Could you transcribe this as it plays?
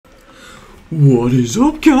What is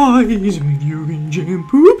up, guys? Video Game Jam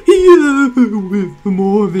Poop here with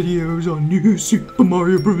more videos on New Super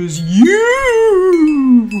Mario Bros.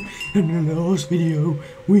 U. And in the last video,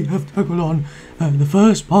 we have tackled on the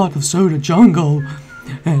first part of Soda Jungle,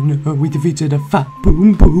 and we defeated a fat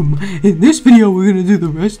Boom Boom. In this video, we're gonna do the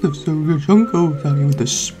rest of Soda Jungle, starting with the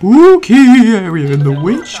spooky area and the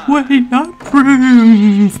Which Way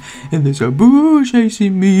Labyrinth. And there's a boo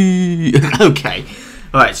chasing me. Okay.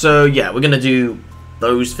 Alright, so yeah, we're gonna do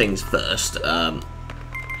those things first, and,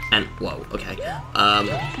 whoa, okay,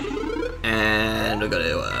 and we're gonna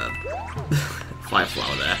do, fire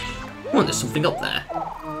flower there. Oh, there's something up there.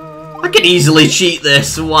 I can easily cheat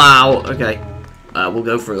this, wow, okay. We'll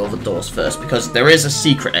go through all the doors first, because there is a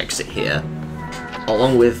secret exit here,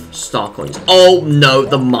 along with star coins. Oh no,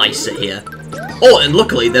 the mice are here. Oh, and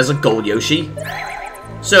luckily there's a gold Yoshi,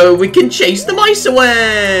 so we can chase the mice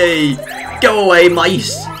away! Go away,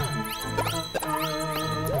 mice!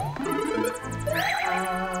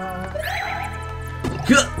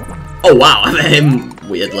 Oh wow, I hit him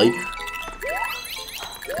weirdly.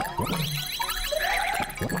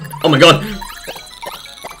 Oh my god!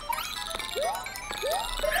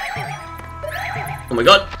 Oh my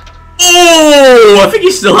god! Oh! I think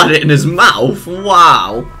he still had it in his mouth.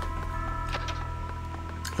 Wow!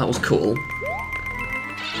 That was cool.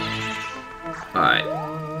 Alright.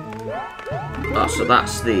 Oh, so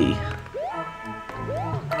that's the...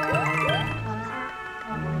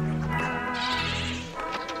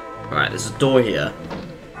 Right, there's a door here.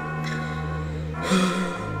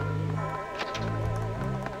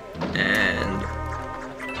 And...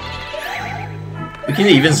 we can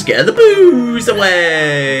even scare the boos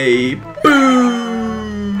away!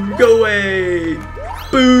 Boo! Go away!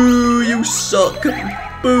 Boo! You suck!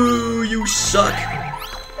 Boo! You suck!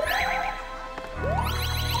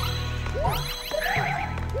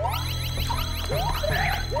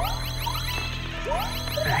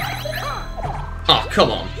 Oh,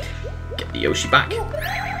 come on. Get the Yoshi back.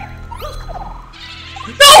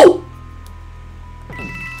 No!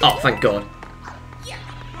 Oh, thank God.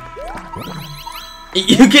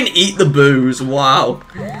 You can eat the boos. Wow.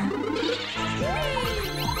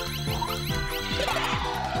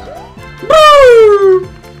 Boo!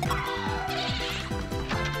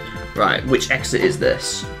 Right, which exit is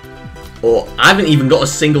this? Oh, I haven't even got a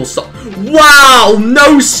single star. Wow!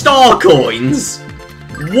 No star coins!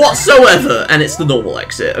 Whatsoever, and it's the normal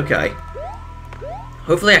exit. Okay.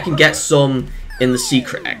 Hopefully I can get some in the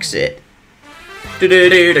secret exit. And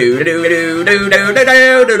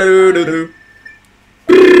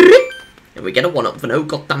we get a 1-up for no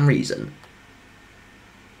goddamn reason.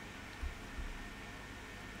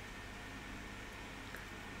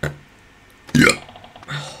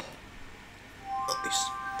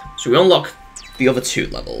 So we unlock the other 2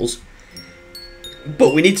 levels.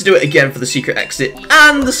 But we need to do it again for the secret exit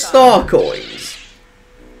and the star coins.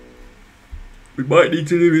 We might need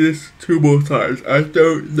to do this 2 more times. I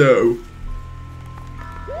don't know.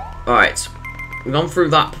 Alright. We've gone through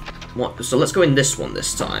that one. So let's go in this one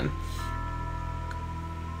this time.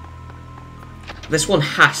 This one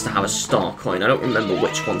has to have a star coin. I don't remember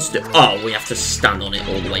which ones do. Oh, we have to stand on it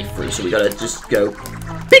all the way through. So we gotta just go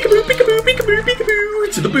peekaboo, peekaboo, peekaboo,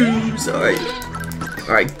 peekaboo to the boos. Alright.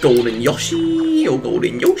 Alright, Golden Yoshi, or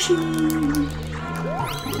Golden Yoshi.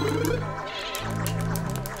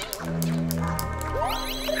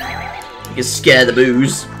 You can scare the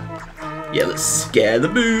boos. Yeah, let's scare the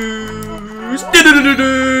boos.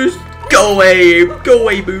 Go away,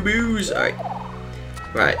 boo boos. Alright.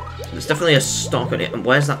 Right, there's definitely a stock on it. And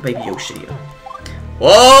where's that baby Yoshi?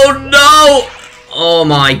 Oh no! Oh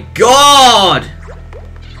my god!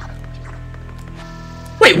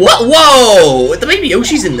 Wait, what? Whoa! The baby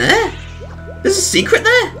Yoshi's in there? There's a secret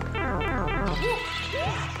there?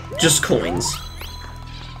 Just coins.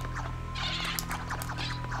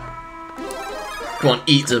 Come on,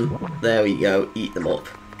 eat them. There we go, eat them up.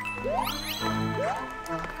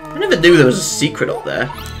 I never knew there was a secret up there.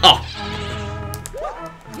 Oh!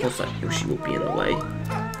 Of course that Yoshi will be in the way.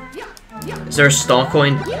 Is there a star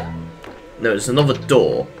coin? No, there's another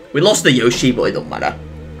door. We lost the Yoshi, but it don't matter.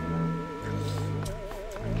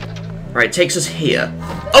 Right, it takes us here.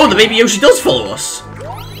 Oh, the baby Yoshi does follow us!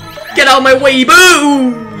 Get out of my way,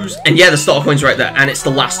 boos! And yeah, the star coin's right there, and it's the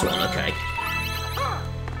last one, okay.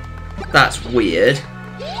 That's weird.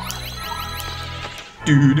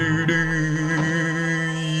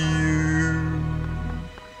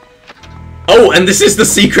 Oh, and this is the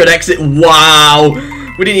secret exit. Wow!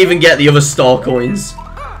 We didn't even get the other star coins.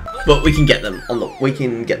 But we can get them we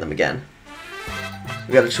can get them again.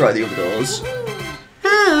 We gotta try the other doors.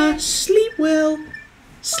 Sleep well.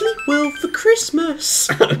 Sleep well for Christmas.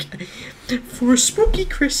 Okay. For a spooky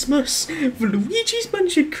Christmas. For Luigi's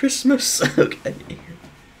Mansion Christmas. Okay.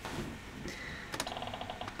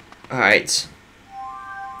 Alright.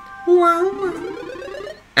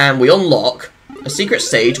 And we unlock a secret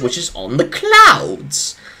stage which is on the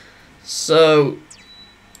clouds. So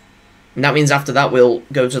that means after that we'll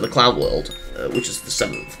go to the cloud world, which is the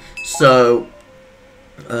 7th. So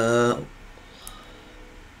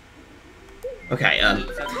okay,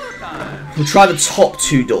 we'll try the top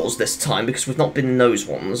 2 doors this time because we've not been in those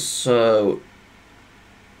ones. So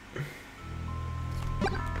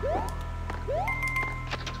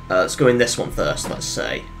let's go in this one first, let's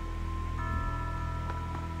say.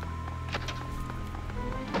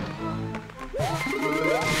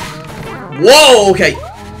 Whoa, okay.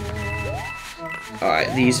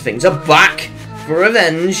 Alright, these things are back for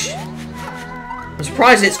revenge. I'm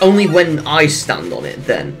surprised it's only when I stand on it,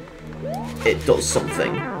 then it does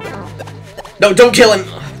something. No, don't kill him!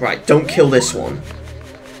 Right, don't kill this one.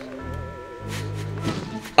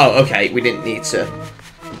 Oh, okay, we didn't need to.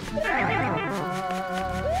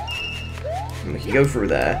 We can go through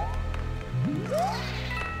there.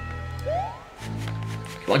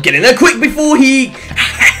 Come on, get in there quick before he...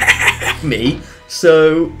 me.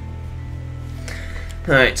 So...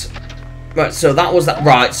 Right. Right, so that was that.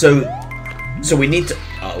 Right, so we need to...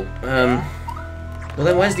 Oh, well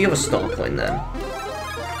then where's the other star coin then?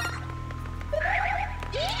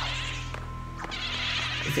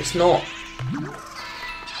 If it's not...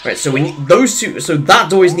 Right, so we need those two... So that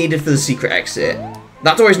door is needed for the secret exit.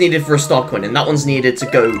 That door is needed for a star coin, and that one's needed to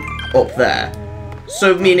go up there.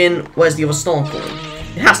 So, meaning, where's the other star coin?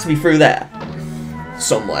 It has to be through there.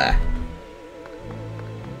 Somewhere.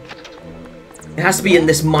 It has to be in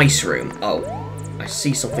this mice room. Oh, I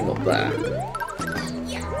see something up there.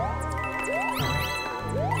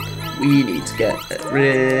 We need to get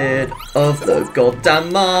rid of the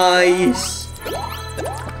goddamn mice.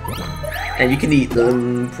 And you can eat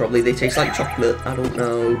them. Probably they taste like chocolate. I don't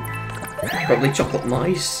know. Probably chocolate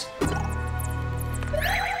mice.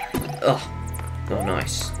 Ugh. Oh,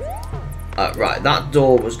 nice. Right, that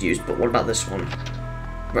door was used, but what about this one?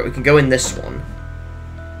 Right, we can go in this one.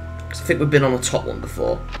 Because I think we've been on the top one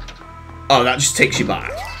before. Oh, that just takes you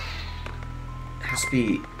back. It has to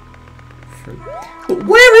be... But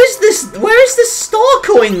where is this? Where is this star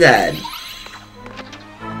coin then?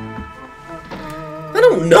 I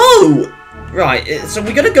don't know. Right, so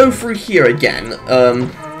we gotta go through here again.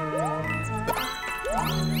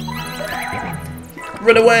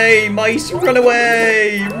 Run away, mice! Run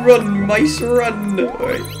away! Run, mice, run!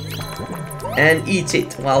 Right. And eat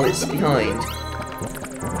it while it's behind.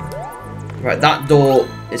 Right, that door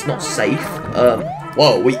is not safe.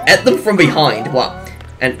 Whoa, we ate them from behind. What?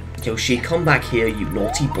 And Yoshi, come back here, you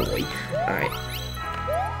naughty boy. Alright.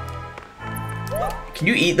 Can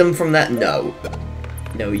you eat them from that? No.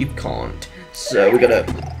 No, you can't. So we gotta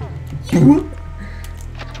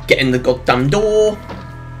get in the goddamn door.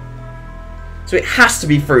 So it has to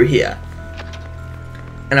be through here.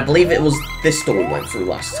 And I believe it was this door we went through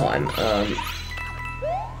last time.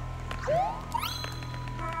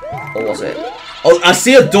 Or was it? Oh, I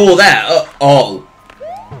see a door there. Oh.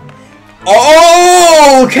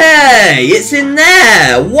 Oh, okay. It's in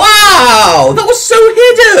there. Wow. That was so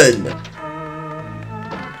hidden.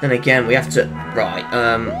 Then again, we have to... Right,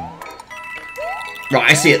 Right,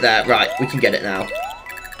 I see it there. Right, we can get it now.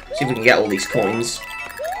 See if we can get all these coins.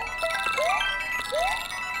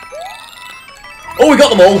 Oh, we got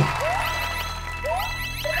them all!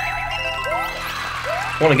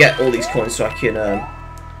 I want to get all these coins so I can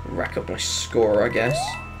rack up my score, I guess.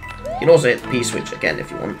 You can also hit the P-switch again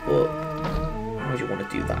if you want, but why would you want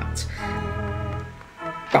to do that?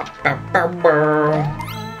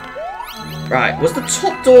 Right, was the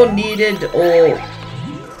top door needed, or...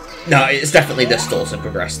 No, it's definitely this door to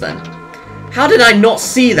progress then. How did I not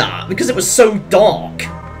see that? Because it was so dark.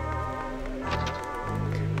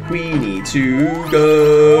 We need to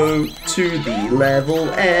go to the level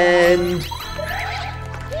end.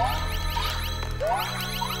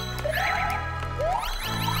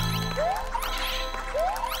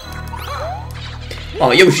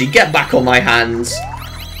 Oh, Yoshi, get back on my hands.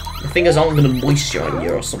 The fingers aren't going to moisture on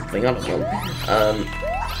you or something, I don't know.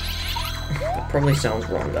 That probably sounds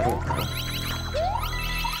wrong, I don't know.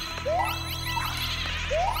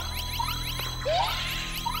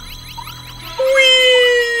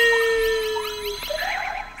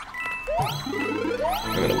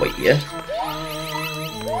 I'm gonna wait here.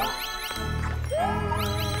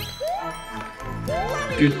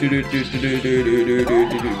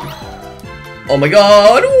 Oh my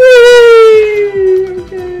god! Whee!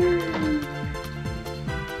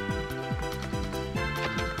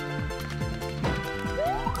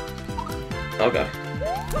 god.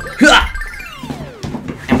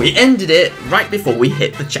 And we ended it right before we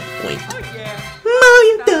hit the checkpoint.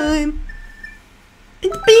 Mario time!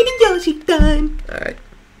 It's Baby Yoshi time! Alright.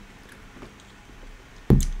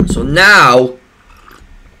 So now,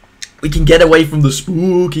 we can get away from the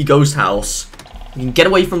spooky ghost house. We can get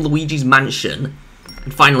away from Luigi's mansion.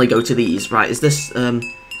 And finally go to these. Right, is this, well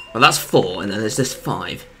that's 4, and then there's this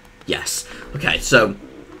 5. Yes. Okay, so,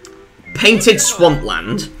 Painted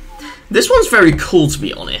Swampland. This one's very cool, to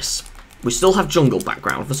be honest. We still have jungle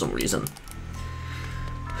background for some reason.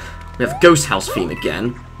 We have Ghost House theme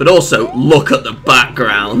again. But also, look at the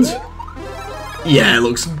background. Yeah, it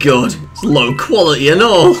looks good. It's low quality and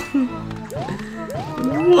all.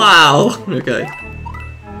 Wow. Okay.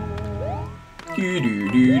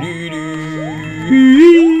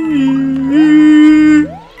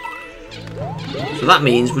 So that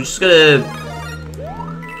means we're just gonna...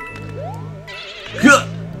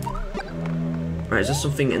 Right, is there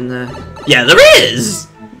something in there? Yeah, there is!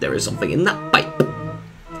 There is something in that pipe.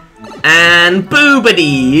 And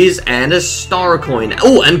boobadies, and a star coin.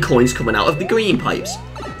 Oh, and coins coming out of the green pipes.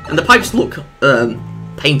 And the pipes look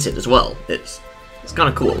painted as well. It's kind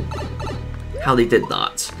of cool how they did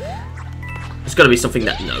that. There's got to be something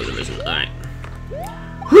that... No, there isn't. Alright.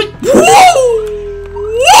 Whoa!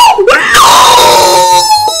 Whoa!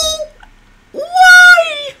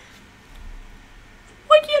 Why?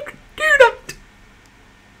 Why do you have to do that?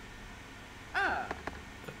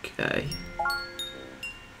 Okay.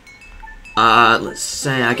 Let's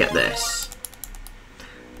say I get this.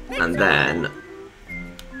 And then...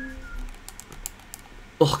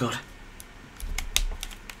 Oh, God.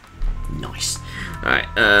 Nice. Alright,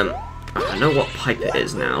 I know what pipe it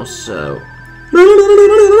is now, so...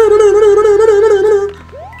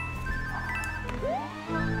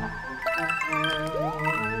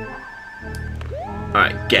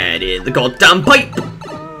 Alright, get in the goddamn pipe!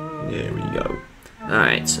 There we go.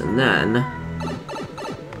 Alright, and then...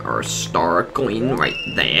 our star coin right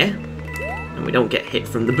there. And we don't get hit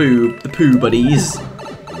from the poo buddies.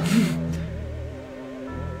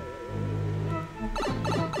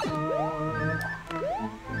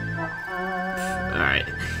 Alright.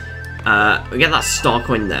 We get that star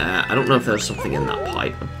coin there. I don't know if there's something in that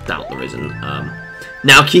pipe. I doubt there isn't.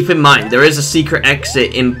 Now keep in mind, there is a secret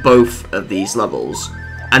exit in both of these levels.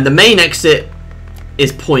 And the main exit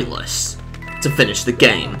is pointless to finish the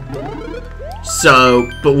game. So,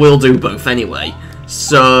 but we'll do both anyway.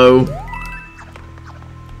 So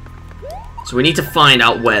we need to find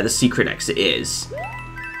out where the secret exit is.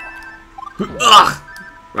 Ugh!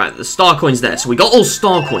 Right, the star coin's there. So we got all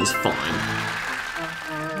star coins, fine.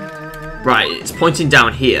 Right, it's pointing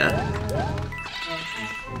down here.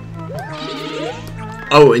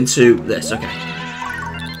 Oh, into this, okay.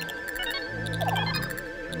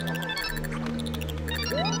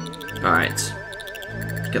 Alright.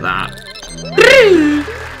 Look at that.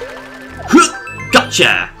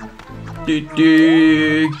 Gotcha!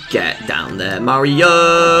 Get down there,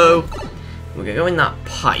 Mario! We're gonna go in that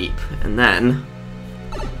pipe, and then...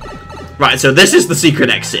 Right, so this is the secret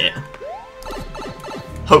exit.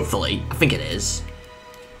 Hopefully. I think it is.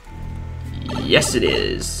 Yes, it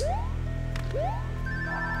is.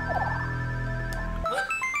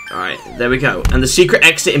 Alright, there we go. And the secret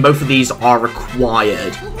exit in both of these are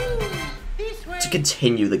required to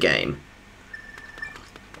continue the game.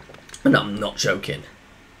 And I'm not joking.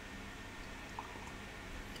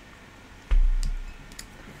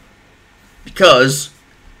 Because...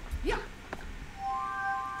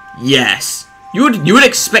 Yes. You would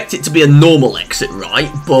expect it to be a normal exit,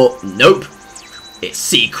 right? But nope. It's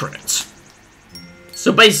secret.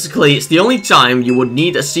 So basically, it's the only time you would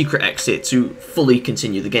need a secret exit to fully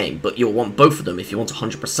continue the game. But you'll want both of them if you want to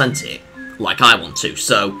 100% it. Like I want to.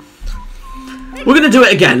 So, we're going to do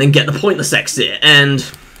it again and get the pointless exit. And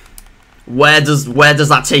where does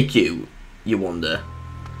that take you, you wonder?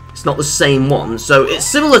 It's not the same one. So, it's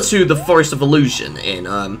similar to the Forest of Illusion in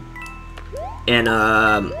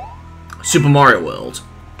Super Mario World.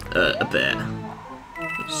 A bit.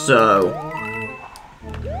 So...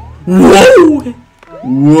 Whoa! Whoa!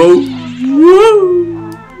 Whoa!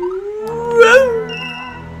 Whoa!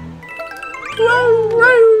 Whoa!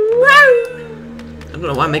 Whoa! I don't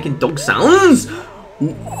know why I'm making dog sounds.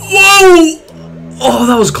 Whoa! Oh,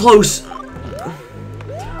 that was close.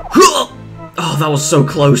 Oh, that was so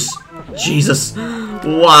close. Jesus.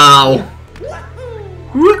 Wow.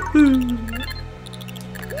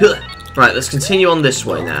 Right, let's continue on this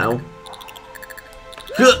way now.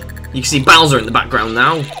 You can see Bowser in the background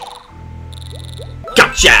now.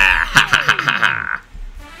 Gotcha! Ha ha ha ha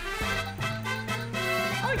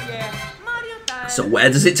ha! So where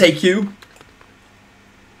does it take you?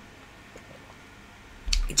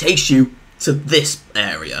 takes you to this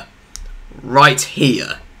area. Right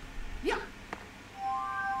here.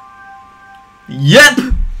 Yep!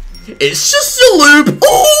 It's just a loop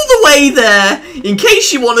all the way there, in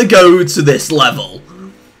case you want to go to this level.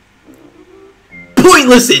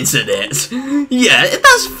 Pointless internet. Yeah,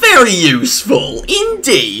 that's very useful,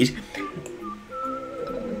 indeed.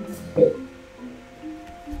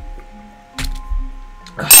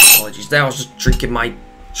 Apologies there, I was just drinking my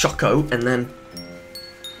choco, and then...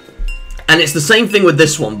 And it's the same thing with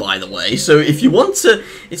this one, by the way. So if you want to,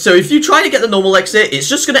 so if you try to get the normal exit, it's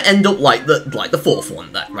just gonna end up like the fourth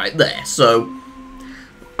one, that right there. So,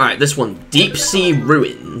 all right, this one, Deep Sea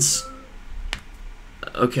Ruins.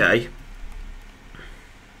 Okay.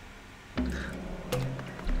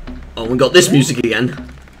 Oh, we got this music again.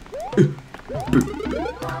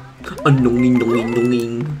 Annoying, annoying,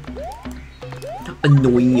 annoying.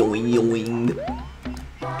 Annoying, annoying, annoying.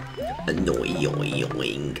 Annoying,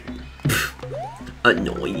 annoying.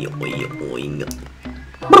 Annoying, annoying.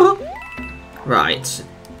 Right.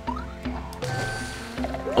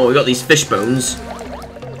 Oh, we got these fish bones.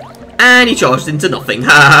 And he charged into nothing.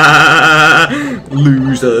 Ha!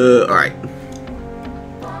 Loser. Alright.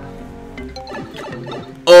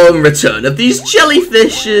 On return of these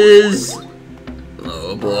jellyfishes.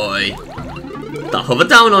 Oh boy. They'll hover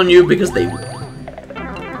down on you because they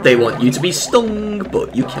want you to be stung,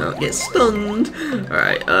 but you can't get stunned.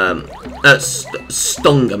 Alright,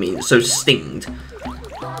 stung, I mean, so stinged.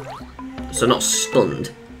 So not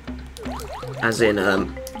stunned. As in,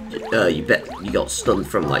 you bet you got stunned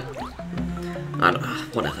from, like, I don't know,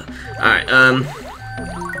 whatever. Alright,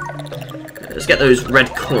 let's get those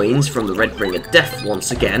red coins from the Red Ring of Death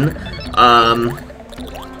once again.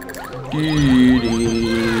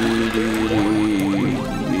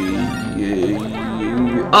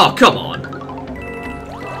 Oh, come on!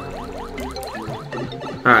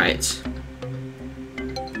 Alright.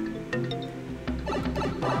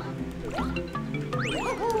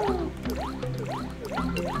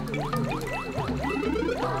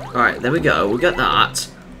 Alright, there we go. We'll get that.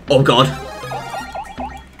 Oh, God.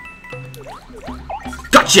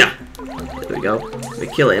 Gotcha! There we go. We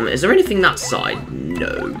kill him. Is there anything that side?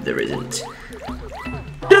 No, there isn't.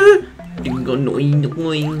 Annoying,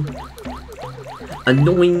 annoying.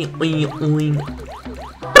 Annoying, annoying.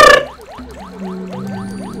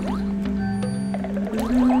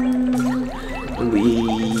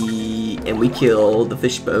 And we kill the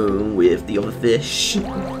fishbone with the other fish.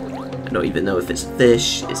 I don't even know if it's a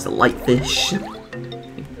fish. It's a light fish.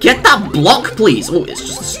 Get that block, please. Oh, it's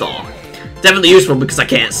just a star. Definitely useful because I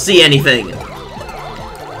can't see anything.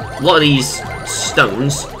 A lot of these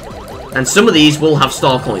stones, and some of these will have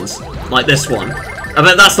star coins, like this one. I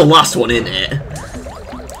bet that's the last one, isn't it?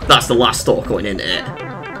 That's the last star coin, isn't it?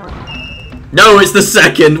 No, it's the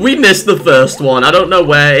second. We missed the first one. I don't know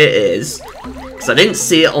where it is, because I didn't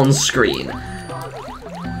see it on screen.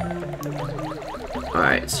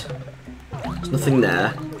 Alright. There's nothing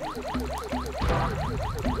there.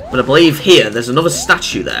 But I believe here, there's another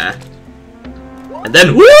statue there. And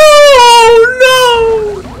then, whoa,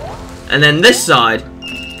 no! And then this side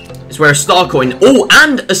is where a star coin, oh,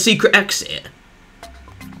 and a secret exit.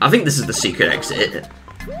 I think this is the secret exit.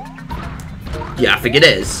 Yeah, I think it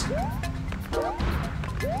is.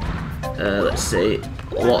 Let's see.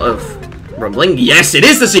 A lot of rumbling. Yes, it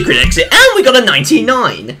is the secret exit, and we got a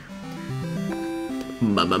 99.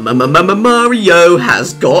 Mario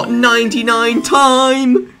has got 99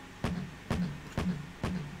 time.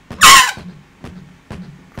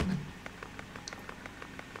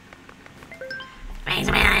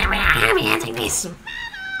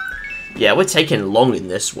 Yeah, we're taking long in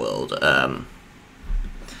this world,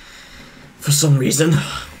 for some reason.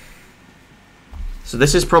 So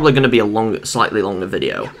this is probably going to be a slightly longer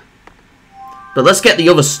video. But let's get the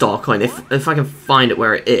other star coin, if I can find it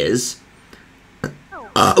where it is.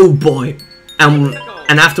 Oh boy. And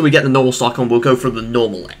after we get the normal star coin, we'll go for the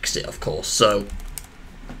normal exit, of course. So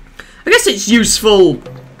I guess it's useful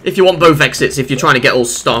if you want both exits, if you're trying to get all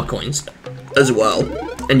star coins as well,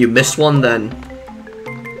 and you miss one, then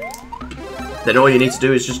all you need to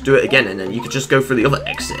do is just do it again, and then you can just go for the other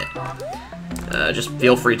exit. Just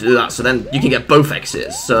feel free to do that, so then you can get both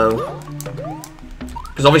exits, so...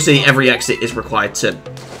 Because obviously every exit is required to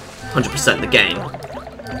 100% the game.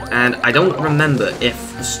 And I don't remember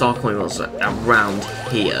if the star coin was around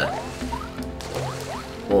here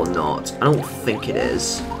or not. I don't think it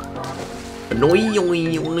is.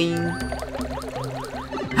 Annoying.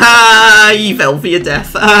 Ha! You fell for your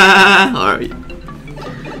death. Alright.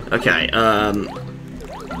 Okay, I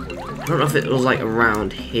don't know if it was like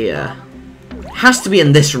around here. It has to be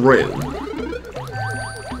in this room.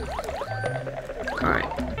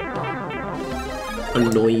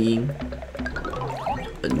 Annoying.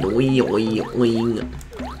 Annoying.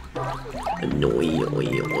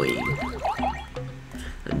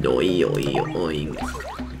 Annoying.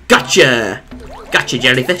 Gotcha! Gotcha,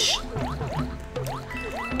 jellyfish.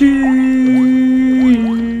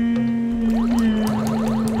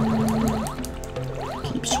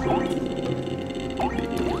 Keep swimming.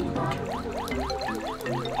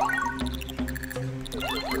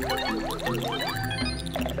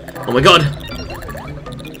 Oh my god!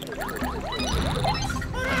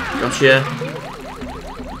 Gotcha.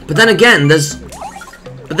 But then again,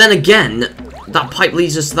 that pipe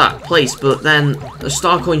leads us to that place, but then the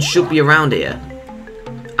star coin should be around here.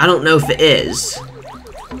 I don't know if it is.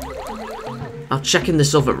 I'll check in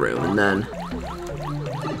this other room and then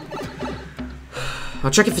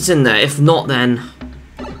I'll check if it's in there. If not, then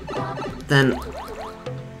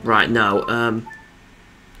right, no.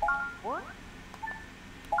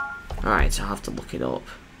 Alright, I'll have to look it up.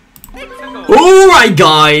 Alright,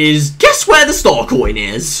 guys, guess where the star coin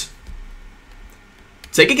is?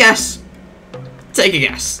 Take a guess. Take a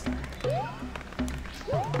guess.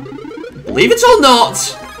 Believe it or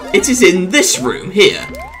not, it is in this room here.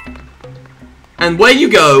 And where you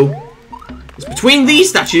go is between these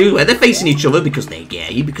statues where they're facing each other because they're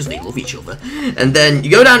gay, because they love each other. And then you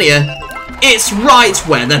go down here, it's right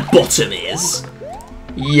where the bottom is.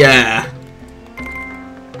 Yeah.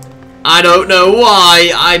 I don't know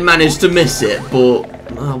why I managed to miss it, but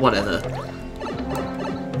whatever.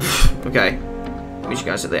 Okay. Meet you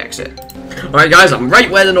guys at the exit. Alright guys, I'm right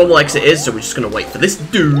where the normal exit is, so we're just gonna wait for this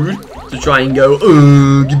dude to try and go,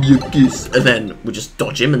 give me a kiss. And then we'll just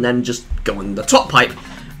dodge him and then just go in the top pipe.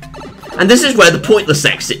 And this is where the pointless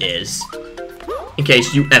exit is. In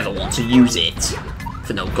case you ever want to use it.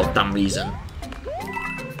 For no goddamn reason.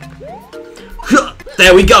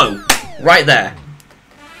 There we go. Right there.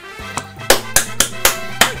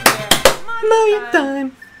 Mario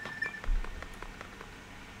time.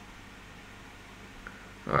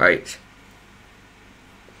 Alright.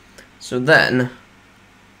 So then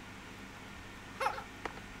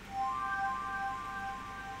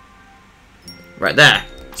right there.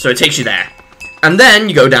 So it takes you there. And then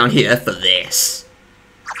you go down here for this.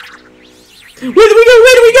 Where do we go?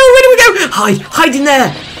 Where do we go? Where do we go? Hide! Hide in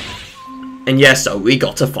there! And yes, so we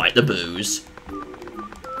got to fight the boos.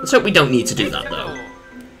 Let's hope we don't need to do that though.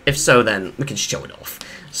 If so, then we can show it off.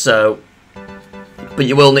 So, but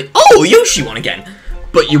you will need. Oh, Yoshi won again.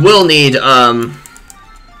 But you will need, of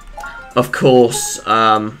course,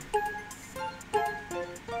 right,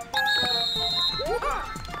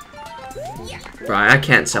 I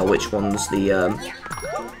can't tell which one's the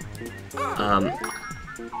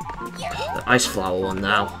ice flower one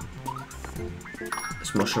now.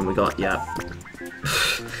 This mushroom we got, yeah.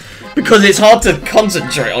 Because it's hard to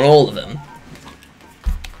concentrate on all of them.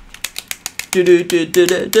 So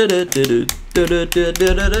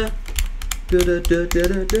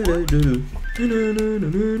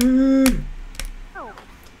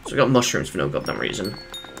we got mushrooms for no goddamn reason.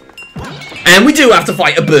 And we do have to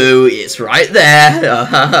fight a boo. It's right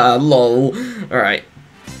there. Lol. Alright.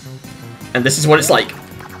 And this is what it's like.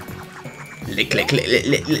 Lick, lick, lick, lick,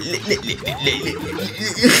 lick, lick, lick, lick, lick, lick,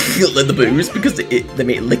 lick the boos because they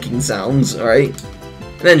make licking sounds, alright?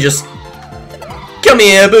 And then just come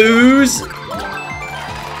here, boos.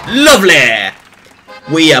 Lovely.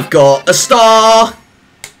 We have got a star.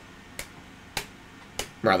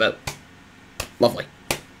 Right there. Lovely.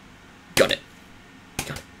 Got it.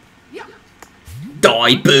 Got it.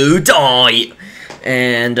 Die, boo, die.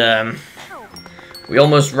 And we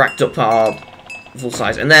almost racked up our full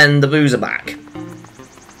size, and then the boos are back.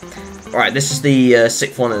 Alright, this is the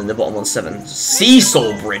 6th one, and the bottom one's 7.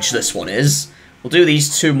 Seesaw bridge, this one is. We'll do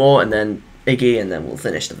these 2 more, and then Iggy, and then we'll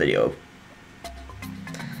finish the video.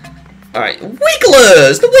 Alright,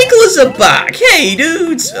 Wigglers! The Wigglers are back! Hey,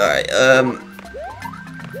 dudes! Alright,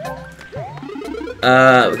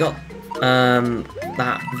 we got,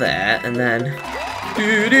 that there, and then...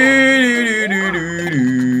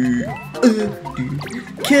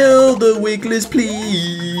 Kill the Wigglers,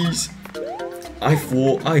 please! I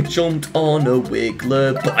thought I jumped on a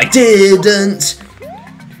Wiggler, but I didn't!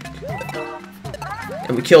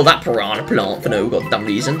 And we kill that piranha plant for no goddamn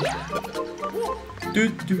reason.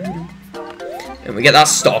 And we get that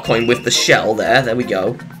star coin with the shell there. There we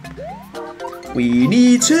go. We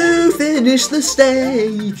need to finish the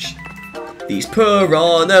stage. These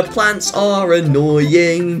piranha plants are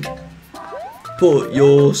annoying. Put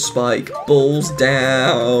your spike balls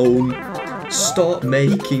down. Stop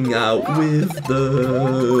making out with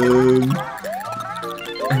them.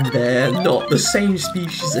 And they're not the same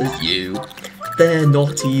species as you. they're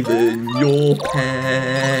not even your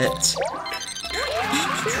pet.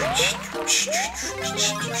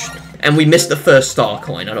 And we missed the first star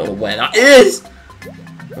coin. I don't know where that is.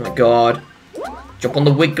 Oh my god. Jump on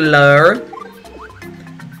the wiggler.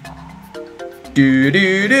 Do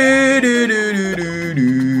do do do do do do do.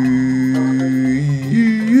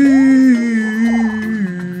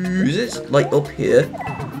 Is it like up here?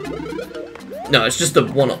 No, it's just the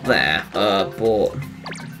one up there. But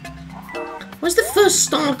where's the first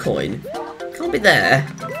star coin? Can't be there.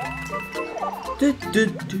 Do, do,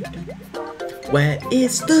 do, do. Where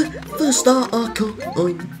is the first star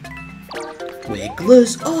coin?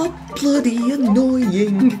 Wigglers are bloody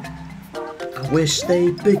annoying. I wish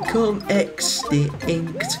they become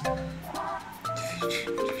extinct.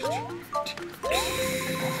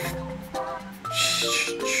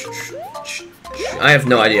 I have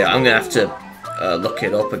no idea. I'm gonna have to look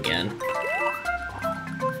it up again.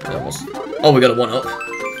 Oh, we got a 1-up.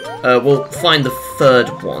 We'll find the third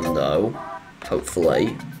one though.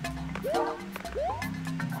 Hopefully.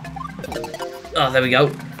 Oh, there we go.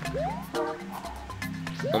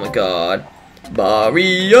 Oh my god.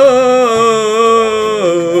 Mario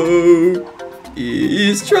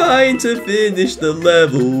is trying to finish the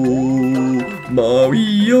level.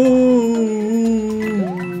 Mario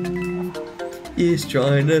is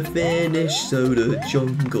trying to finish Soda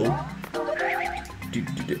Jungle.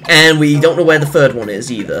 And we don't know where the third one is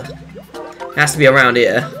either. It has to be around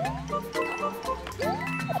here.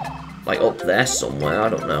 Like up there somewhere, I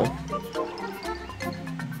don't know.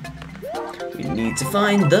 We need to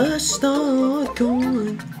find the star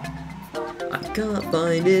coin. I can't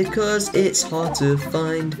find it because it's hard to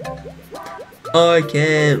find. I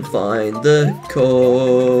can't find the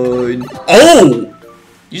coin. Oh!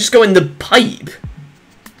 You just go in the pipe.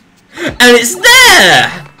 And it's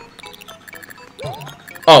there!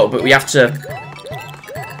 Oh, but we have to...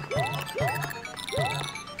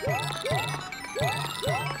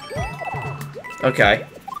 Okay.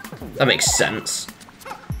 That makes sense.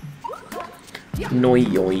 Noi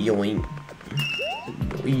yoing yoing.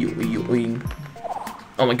 Noi yoing yoing.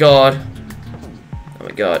 Oh my god. Oh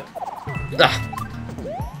my god. Ah.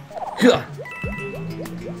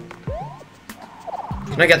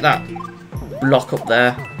 Can I get that block up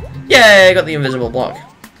there? Yay, I got the invisible block.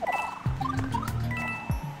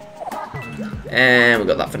 And we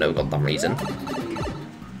got that for no goddamn reason.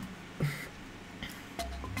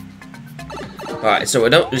 Alright, so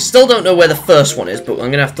we still don't know where the first one is, but I'm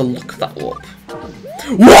gonna have to look that up.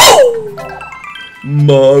 Whoa!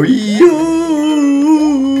 Mario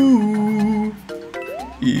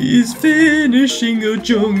is finishing a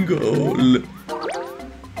jungle.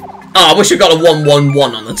 Oh, I wish I got a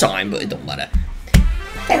 1-1-1 on the time, but it don't matter.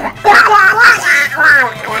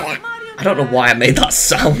 I don't know why I made that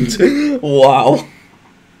sound. Wow.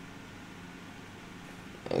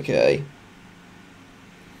 Okay.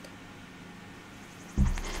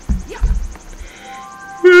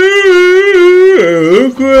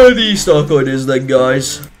 Look where the star coin is then,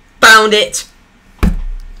 guys. Found it!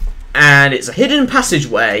 And it's a hidden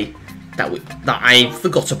passageway that I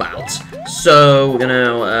forgot about. So we're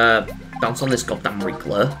gonna bounce on this goddamn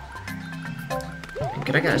wriggler.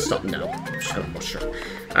 Can I get a stop? No. I'm not sure.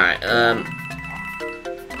 Alright,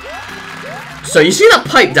 so you see that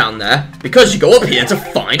pipe down there? Because you go up here to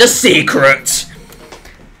find a secret!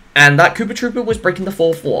 And that Koopa Trooper was breaking the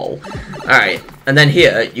fourth wall. Alright, and then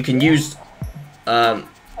here, you can use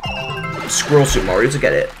Squirrel Suit Mario to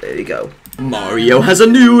get it. There you go. Mario has a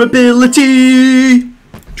new ability!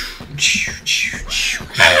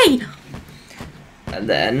 Hey! And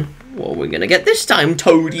then, what we're gonna get this time,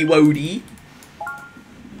 Toady Woady?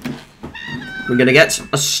 We're gonna get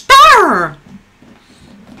a star!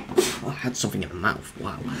 Oh, I had something in my mouth,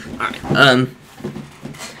 wow. Alright,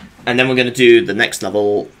 and then we're gonna do the next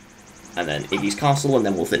level, and then Iggy's Castle, and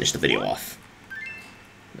then we'll finish the video off.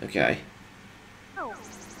 Okay. I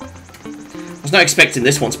was not expecting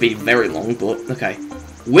this one to be very long, but okay.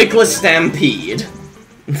 Wiggler Stampede.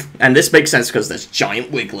 And this makes sense because there's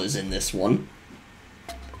giant wigglers in this one.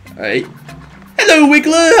 Alright. Hello,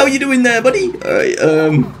 Wiggler! How you doing there, buddy? Alright,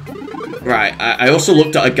 right, I also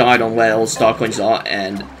looked at a guide on where all the star coins are,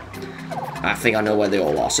 and I think I know where they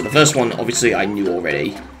all are. So the first one, obviously, I knew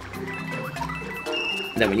already.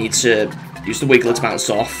 Then we need to use the wiggler to bounce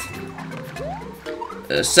off.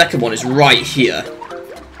 The second one is right here.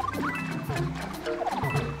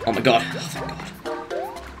 Oh my god. Oh, thank god.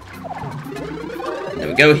 There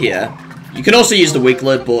we go here. You can also use the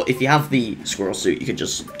wiggler, but if you have the squirrel suit, you can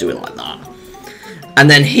just do it like that. And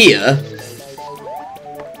then here,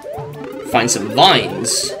 find some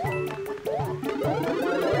vines.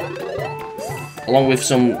 along with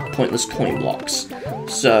some pointless coin blocks.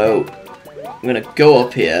 So, I'm gonna go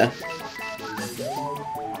up here.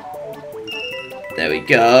 There we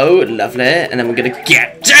go, lovely. And then we're gonna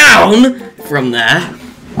get down from there.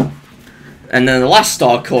 And then the last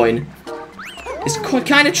star coin is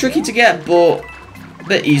kind of tricky to get, but a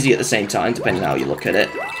bit easy at the same time, depending on how you look at it.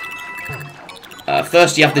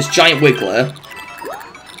 First, you have this giant wiggler.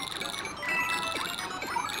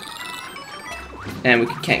 And we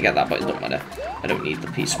can't get that, but it don't matter. I don't need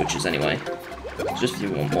the P-switches anyway. Just if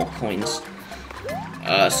you want more coins.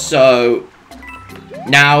 So,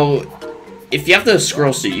 now, if you have the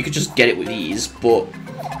scroll suit, you could just get it with ease, but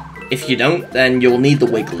if you don't, then you'll need the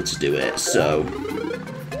wiggler to do it, so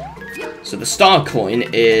the star coin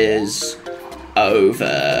is over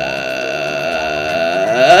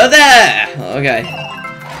there. Okay.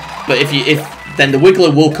 But then the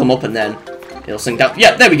wiggler will come up and then it'll sink down.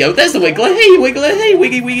 Yeah, there we go. There's the wiggler. Hey, wiggler. Hey,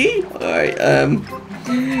 wiggy, wiggy. Alright,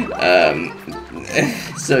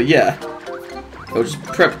 so yeah. We'll just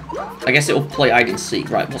prep. I guess it'll play hide and seek.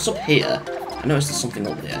 Right, what's up here? I noticed there's something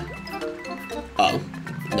up there. Oh,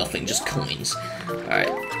 nothing, just coins. Alright.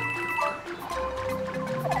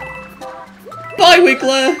 Bye,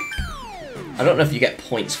 Wiggler! I don't know if you get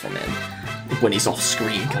points from him when he's off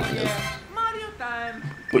screen, kind of.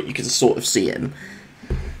 But you can sort of see him.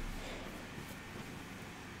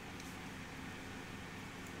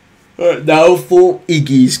 Alright, now for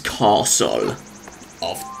Iggy's Castle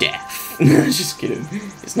of Death. Just kidding.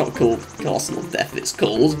 It's not called Castle of Death, it's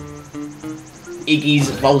called Iggy's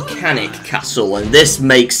Volcanic Castle, and this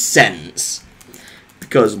makes sense.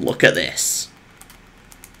 Because look at this.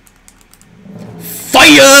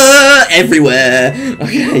 Fire everywhere!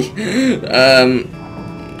 Okay.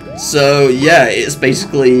 So, yeah, it's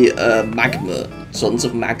basically magma. Sons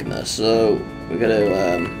of magma. So, we're gonna,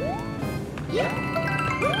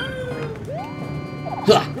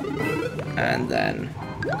 and then...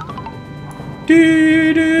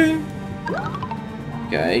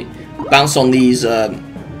 Okay. Bounce on these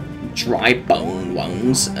dry bone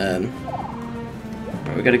ones.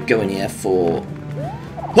 We're gonna go in here for...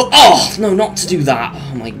 Oh! No, not to do that.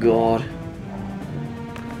 Oh my god.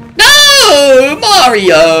 No!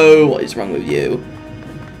 Mario! What is wrong with you?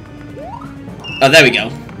 Oh, there we go.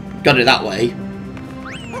 Got it that way.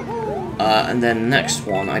 And then next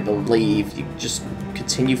one, I believe, you just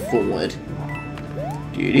continue forward.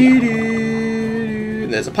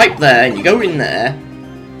 There's a pipe there, and you go in there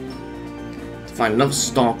to find another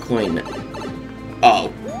star coin.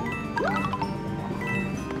 Oh.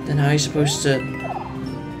 Then how are you supposed to...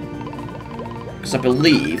 Because I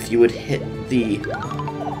believe you would hit the...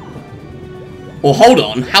 Well, hold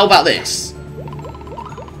on. How about this?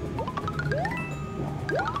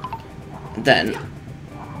 And then...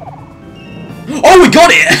 Oh, we got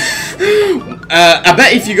it! I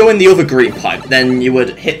bet if you go in the other green pipe, then you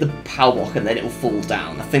would hit the power block and then it will fall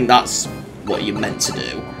down. I think that's what you're meant to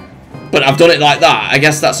do. But I've done it like that. I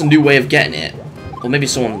guess that's a new way of getting it. Or maybe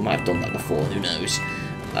someone might have done that before. Who knows?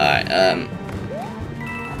 Alright,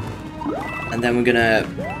 and then we're gonna...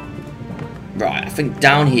 Right, I think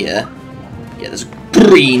down here... Yeah, there's a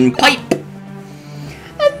green pipe!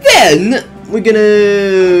 And then we're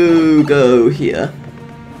gonna go here.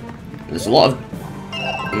 There's a lot of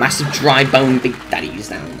massive dry bone big daddies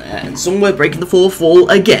down there. And somewhere breaking the fourth wall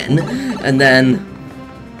again. And then...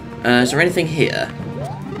 is there anything here?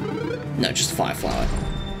 No, just a fire flower.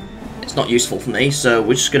 It's not useful for me, so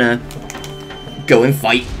we're just gonna go and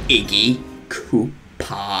fight Iggy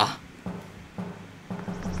Koopa.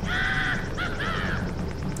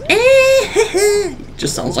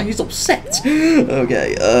 Just sounds like he's upset.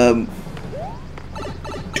 Okay,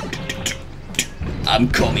 I'm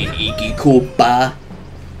coming, Iggy Koopa.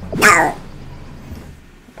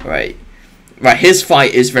 Right. Right, his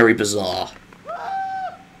fight is very bizarre.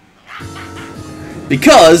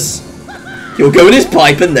 Because he'll go in his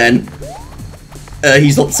pipe and then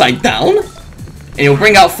he's upside down. And he'll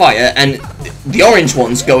bring out fire, and the orange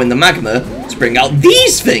ones go in the magma to bring out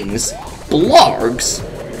these things. Blogs.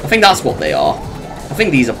 I think that's what they are. I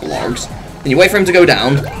think these are blogs. And you wait for him to go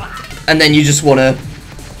down, and then you just want to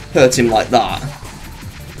hurt him like that.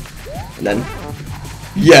 And then...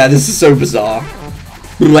 Yeah, this is so bizarre.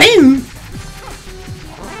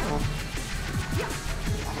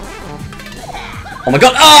 Oh my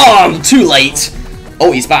god! Oh, I'm too late!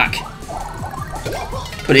 Oh, he's back.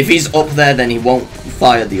 But if he's up there, then he won't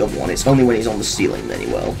fire the other one. It's only when he's on the ceiling that he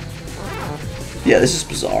will. Yeah, this is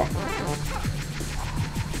bizarre.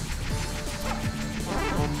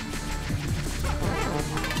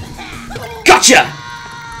 Gotcha!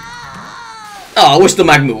 Oh, I wish the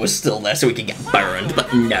magma was still there so we could get burned,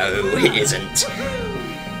 but no, it isn't.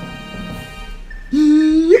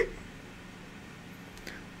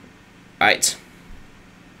 Right.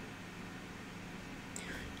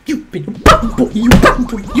 You've been a bad boy, you bad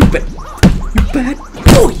boy, you bad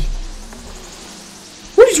boy!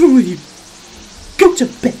 What is wrong with you? Go to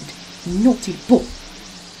bed, naughty boy.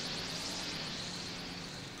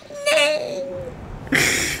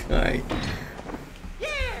 Alright.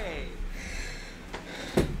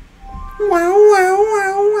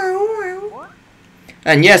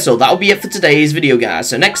 And yeah, so that'll be it for today's video, guys.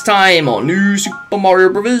 So next time on New Super Mario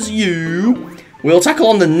Bros. U, we'll tackle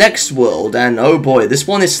on the next world. And oh boy, this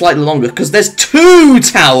one is slightly longer because there's 2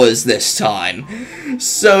 towers this time.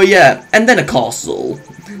 So yeah, and then a castle.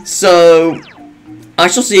 So I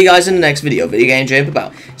shall see you guys in the next video. Video Game Jump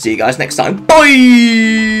about. See you guys next time.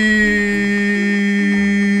 Bye!